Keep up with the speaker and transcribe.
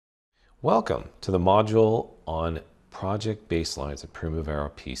Welcome to the module on project baselines at Primavera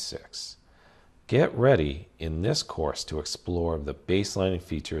P6. Get ready in this course to explore the baselining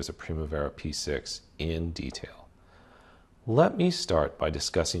features of Primavera P6 in detail. Let me start by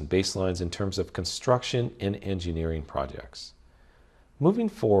discussing baselines in terms of construction and engineering projects. Moving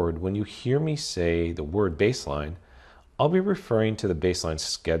forward, when you hear me say the word baseline, I'll be referring to the baseline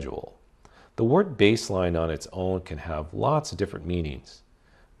schedule. The word baseline on its own can have lots of different meanings,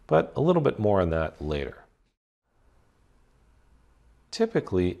 but a little bit more on that later.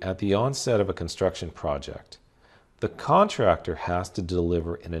 Typically, at the onset of a construction project, the contractor has to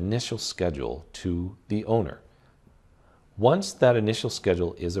deliver an initial schedule to the owner. Once that initial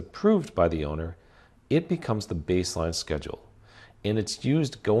schedule is approved by the owner, it becomes the baseline schedule, and it's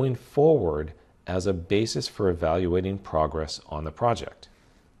used going forward as a basis for evaluating progress on the project.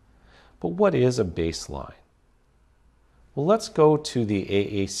 But what is a baseline? Well, let's go to the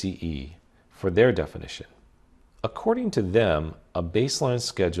AACE for their definition. According to them, a baseline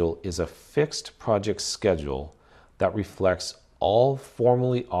schedule is a fixed project schedule that reflects all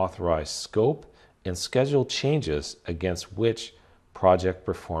formally authorized scope and schedule changes against which project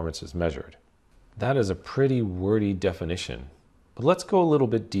performance is measured. That is a pretty wordy definition, but let's go a little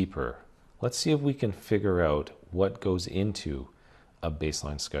bit deeper. Let's see if we can figure out what goes into a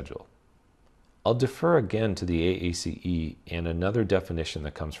baseline schedule. I'll defer again to the AACE and another definition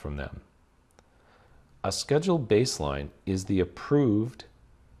that comes from them. A scheduled baseline is the approved,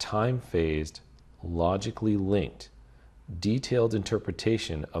 time-phased, logically linked, detailed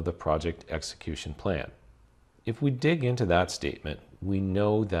interpretation of the project execution plan. If we dig into that statement, we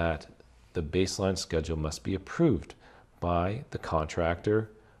know that the baseline schedule must be approved by the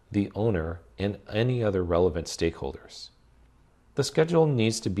contractor, the owner, and any other relevant stakeholders. The schedule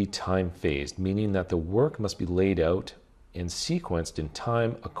needs to be time-phased, meaning that the work must be laid out and sequenced in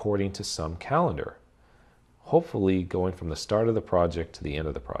time according to some calendar, hopefully going from the start of the project to the end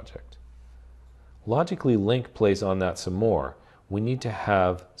of the project. Logically linked plays on that some more. We need to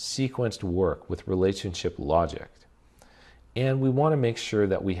have sequenced work with relationship logic, and we want to make sure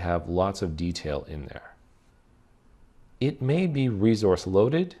that we have lots of detail in there. It may be resource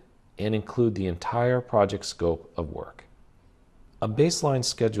loaded and include the entire project scope of work. A baseline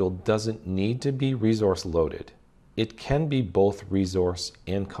schedule doesn't need to be resource loaded. It can be both resource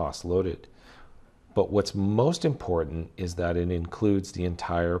and cost loaded. But what's most important is that it includes the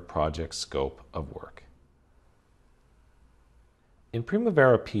entire project scope of work. In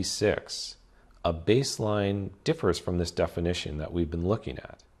Primavera P6, a baseline differs from this definition that we've been looking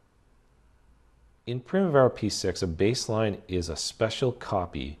at. In Primavera P6, a baseline is a special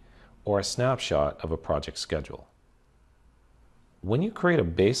copy or a snapshot of a project schedule. When you create a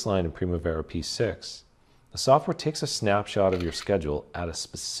baseline in Primavera P6, the software takes a snapshot of your schedule at a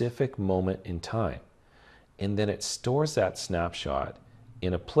specific moment in time, and then it stores that snapshot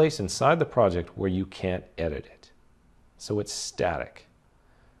in a place inside the project where you can't edit it. So it's static.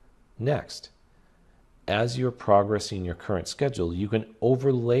 Next, as you're progressing your current schedule, you can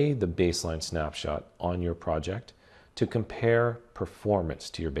overlay the baseline snapshot on your project to compare performance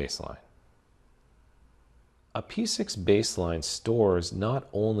to your baseline. A P6 baseline stores not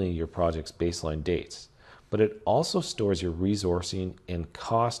only your project's baseline dates, but it also stores your resourcing and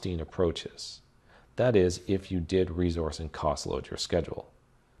costing approaches. That is, if you did resource and cost load your schedule.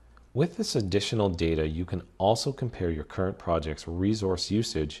 With this additional data, you can also compare your current project's resource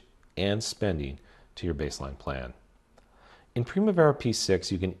usage and spending to your baseline plan. In Primavera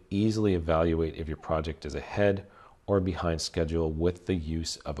P6, you can easily evaluate if your project is ahead or behind schedule with the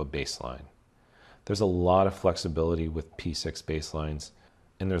use of a baseline. There's a lot of flexibility with P6 baselines,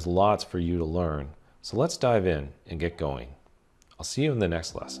 and there's lots for you to learn, so let's dive in and get going. I'll see you in the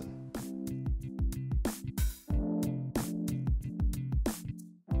next lesson.